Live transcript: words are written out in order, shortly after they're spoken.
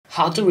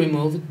How to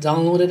remove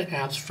downloaded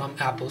apps from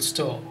Apple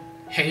Store.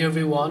 Hey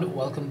everyone,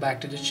 welcome back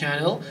to the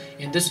channel.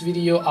 In this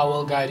video, I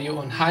will guide you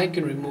on how you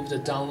can remove the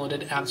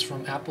downloaded apps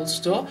from Apple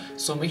Store,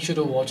 so make sure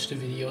to watch the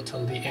video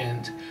till the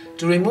end.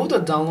 To remove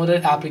the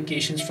downloaded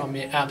applications from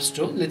your App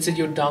Store, let's say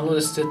you download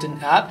a certain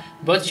app,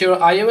 but your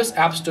iOS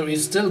App Store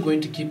is still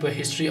going to keep a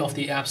history of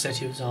the apps that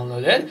you've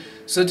downloaded.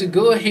 So to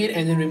go ahead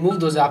and then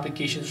remove those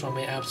applications from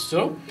your App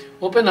Store,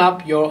 open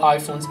up your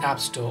iPhone's App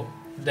Store.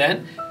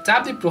 Then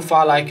tap the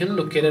profile icon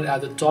located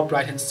at the top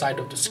right hand side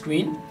of the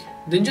screen.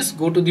 Then just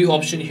go to the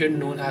option here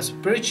known as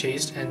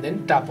purchased and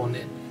then tap on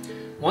it.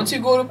 Once you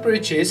go to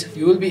purchase,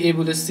 you will be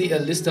able to see a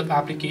list of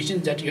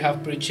applications that you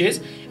have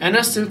purchased and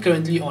are still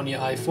currently on your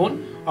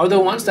iPhone. Or the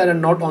ones that are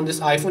not on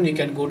this iPhone, you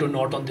can go to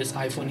not on this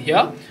iPhone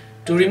here.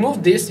 To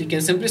remove this, you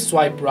can simply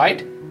swipe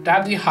right,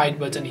 tap the hide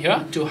button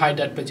here to hide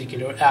that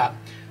particular app.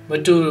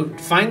 But to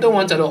find the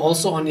ones that are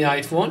also on your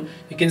iPhone,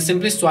 you can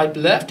simply swipe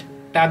left,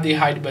 tap the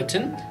hide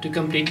button to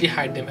completely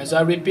hide them. As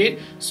I repeat,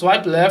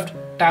 swipe left,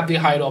 tap the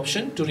hide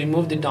option to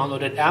remove the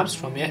downloaded apps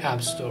from your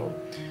App Store.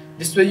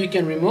 This way you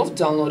can remove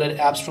downloaded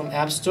apps from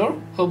App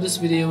Store. Hope this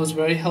video was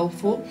very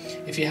helpful.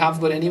 If you have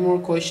got any more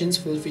questions,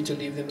 feel free to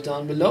leave them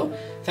down below.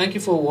 Thank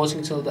you for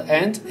watching till the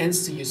end and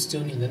see you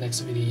soon in the next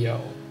video.